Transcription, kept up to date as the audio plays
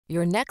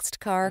Your next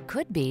car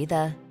could be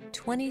the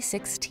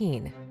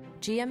 2016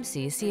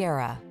 GMC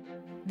Sierra.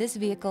 This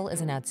vehicle is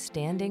an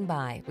outstanding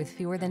buy with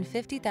fewer than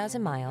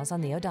 50,000 miles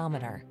on the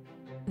odometer.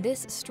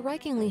 This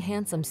strikingly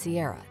handsome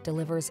Sierra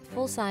delivers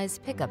full-size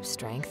pickup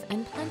strength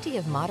and plenty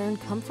of modern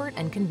comfort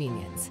and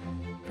convenience.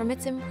 From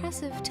its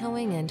impressive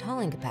towing and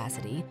hauling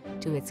capacity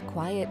to its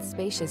quiet,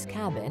 spacious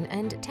cabin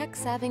and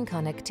tech-savvy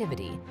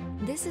connectivity,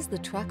 this is the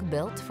truck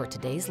built for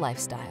today's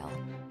lifestyle.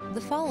 The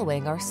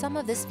following are some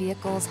of this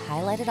vehicle's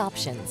highlighted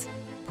options: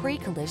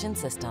 pre-collision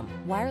system,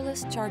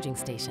 wireless charging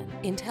station,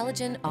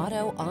 intelligent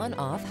auto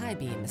on-off high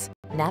beams,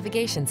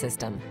 navigation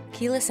system,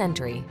 keyless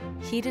entry,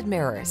 heated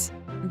mirrors,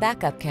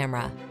 backup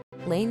camera,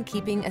 lane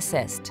keeping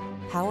assist,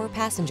 power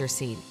passenger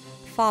seat,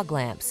 fog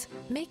lamps.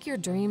 Make your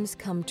dreams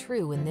come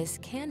true in this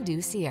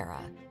can-do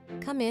Sierra.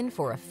 Come in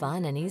for a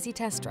fun and easy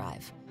test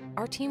drive.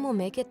 Our team will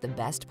make it the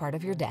best part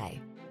of your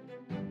day.